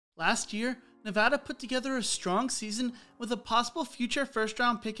Last year, Nevada put together a strong season with a possible future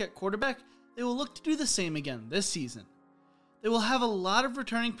first-round pick at quarterback. They will look to do the same again this season. They will have a lot of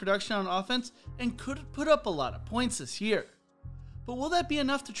returning production on offense and could put up a lot of points this year. But will that be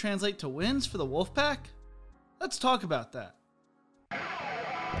enough to translate to wins for the Wolfpack? Let's talk about that.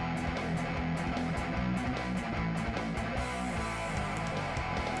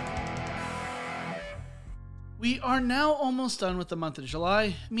 We are now almost done with the month of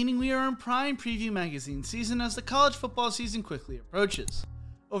July, meaning we are in prime preview magazine season as the college football season quickly approaches.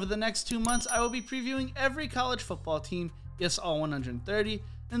 Over the next 2 months, I will be previewing every college football team, yes, all 130.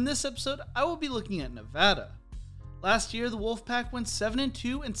 In this episode, I will be looking at Nevada. Last year, the Wolfpack went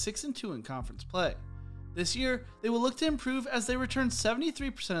 7-2 and 6-2 in conference play. This year, they will look to improve as they return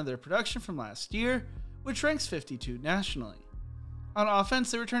 73% of their production from last year, which ranks 52 nationally. On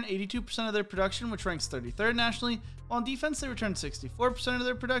offense, they return 82% of their production, which ranks 33rd nationally, while on defense, they return 64% of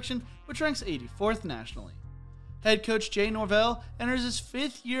their production, which ranks 84th nationally. Head coach Jay Norvell enters his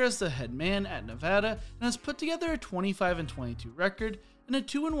 5th year as the head man at Nevada and has put together a 25-22 record and a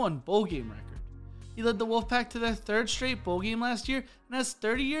 2-1 bowl game record. He led the Wolfpack to their 3rd straight bowl game last year and has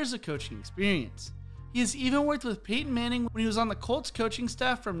 30 years of coaching experience. He has even worked with Peyton Manning when he was on the Colts coaching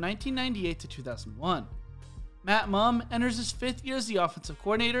staff from 1998 to 2001. Matt Mumm enters his 5th year as the offensive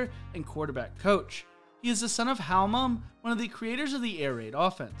coordinator and quarterback coach. He is the son of Hal Mumm, one of the creators of the air raid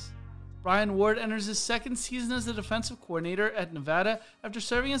offense. Brian Ward enters his 2nd season as the defensive coordinator at Nevada after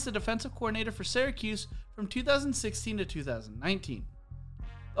serving as the defensive coordinator for Syracuse from 2016 to 2019.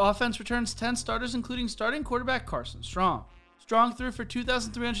 The offense returns 10 starters, including starting quarterback Carson Strong. Strong threw for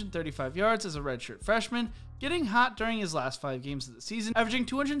 2,335 yards as a redshirt freshman, getting hot during his last 5 games of the season, averaging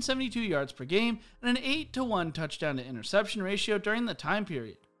 272 yards per game and an 8-to-1 touchdown to interception ratio during the time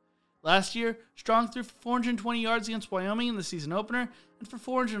period. Last year, Strong threw for 420 yards against Wyoming in the season opener and for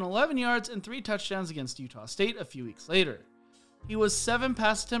 411 yards and 3 touchdowns against Utah State a few weeks later. He was 7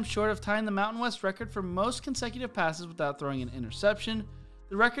 pass attempts short of tying the Mountain West record for most consecutive passes without throwing an interception.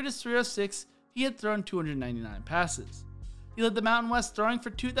 The record is 306. He had thrown 299 passes. He led the Mountain West throwing for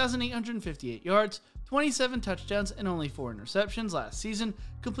 2,858 yards, 27 touchdowns, and only 4 interceptions last season,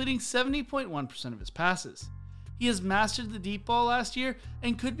 completing 70.1% of his passes. He has mastered the deep ball last year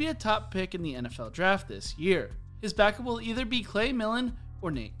and could be a top pick in the NFL draft this year. His backup will either be Clay Millen or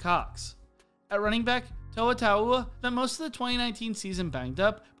Nate Cox. At running back, Toa Taua spent most of the 2019 season banged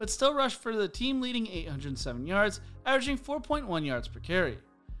up, but still rushed for the team-leading 807 yards, averaging 4.1 yards per carry.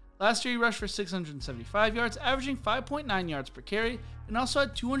 Last year, he rushed for 675 yards, averaging 5.9 yards per carry, and also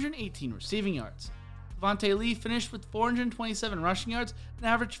had 218 receiving yards. Devontae Lee finished with 427 rushing yards and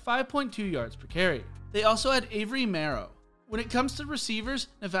averaged 5.2 yards per carry. They also had Avery Marrow. When it comes to receivers,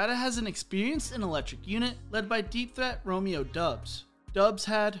 Nevada has an experienced and electric unit led by deep threat Romeo Dubs. Dubs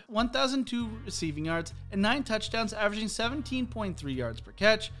had 1,002 receiving yards and 9 touchdowns, averaging 17.3 yards per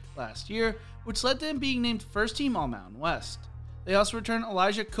catch last year, which led to him being named first team All-Mountain West. They also returned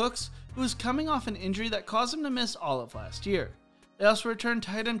Elijah Cooks, who was coming off an injury that caused him to miss all of last year. They also returned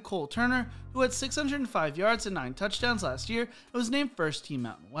tight end Cole Turner, who had 605 yards and 9 touchdowns last year and was named first team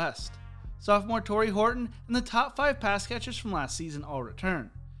Mountain West. Sophomore Torrey Horton and the top 5 pass catchers from last season all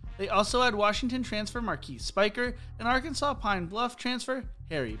return. They also had Washington transfer Marquise Spiker and Arkansas Pine Bluff transfer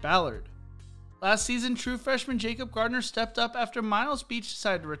Harry Ballard. Last season, true freshman Jacob Gardner stepped up after Miles Beach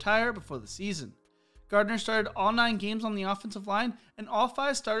decided to retire before the season. Gardner started all 9 games on the offensive line, and all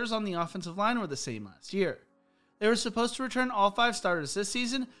 5 starters on the offensive line were the same last year. They were supposed to return all 5 starters this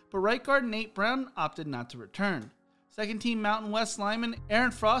season, but right guard Nate Brown opted not to return. Second team Mountain West lineman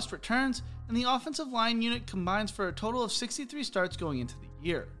Aaron Frost returns, and the offensive line unit combines for a total of 63 starts going into the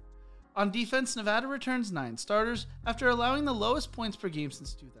year. On defense, Nevada returns 9 starters after allowing the lowest points per game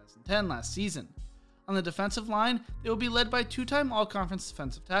since 2010 last season. On the defensive line, they will be led by 2-time All-Conference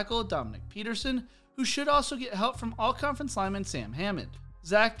defensive tackle Dominic Peterson, who should also get help from All-Conference lineman Sam Hammond.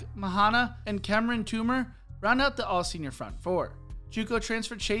 Zach Mahana and Cameron Toomer round out the All-Senior front 4. JUCO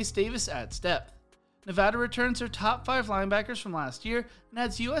transfer Chase Davis adds depth. Nevada returns their top 5 linebackers from last year and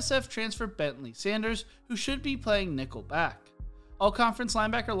adds USF transfer Bentley Sanders, who should be playing nickel back. All-Conference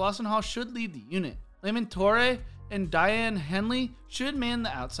linebacker Lawson Hall should lead the unit. Layman Torre and Diane Henley should man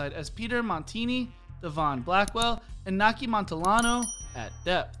the outside as Peter Montini, Devon Blackwell, and Naki Montellano at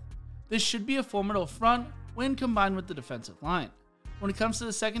depth. This should be a formidable front when combined with the defensive line. When it comes to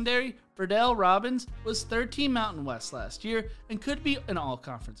the secondary, Verdell Robbins was 3rd team Mountain West last year and could be an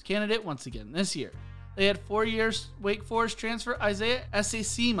all-conference candidate once again this year. They had 4-year Wake Forest transfer Isaiah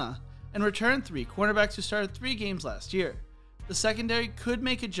Esesima and returned 3 cornerbacks who started 3 games last year. The secondary could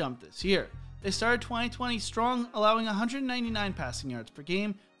make a jump this year. They started 2020 strong, allowing 199 passing yards per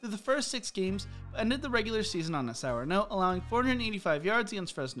game, through the first 6 games, but ended the regular season on a sour note, allowing 485 yards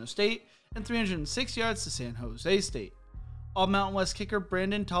against Fresno State and 306 yards to San Jose State. All Mountain West kicker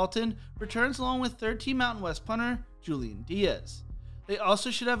Brandon Talton returns along with third-team Mountain West punter Julian Diaz. They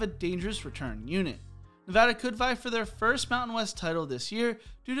also should have a dangerous return unit. Nevada could vie for their first Mountain West title this year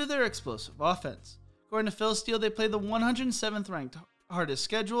due to their explosive offense. According to Phil Steele, they play the 107th ranked hardest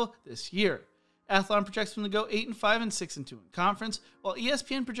schedule this year. Athlon projects them to go 8-5 and 6-2 in conference, while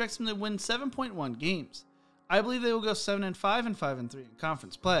ESPN projects them to win 7.1 games. I believe they will go 7-5 and 5-3 in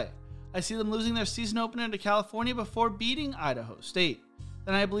conference play. I see them losing their season opener to California before beating Idaho State.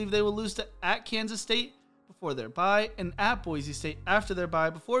 Then I believe they will lose at Kansas State before their bye and at Boise State after their bye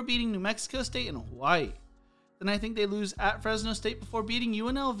before beating New Mexico State and Hawaii. Then I think they lose at Fresno State before beating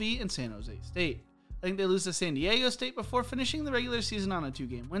UNLV and San Jose State. I think they lose to San Diego State before finishing the regular season on a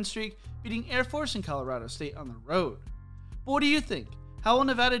 2-game win streak, beating Air Force and Colorado State on the road. But what do you think? How will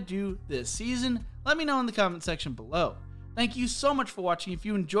Nevada do this season? Let me know in the comment section below. Thank you so much for watching. If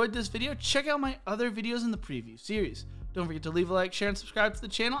you enjoyed this video, check out my other videos in the preview series. Don't forget to leave a like, share, and subscribe to the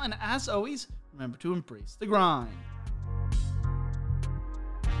channel, and as always, remember to embrace the grind.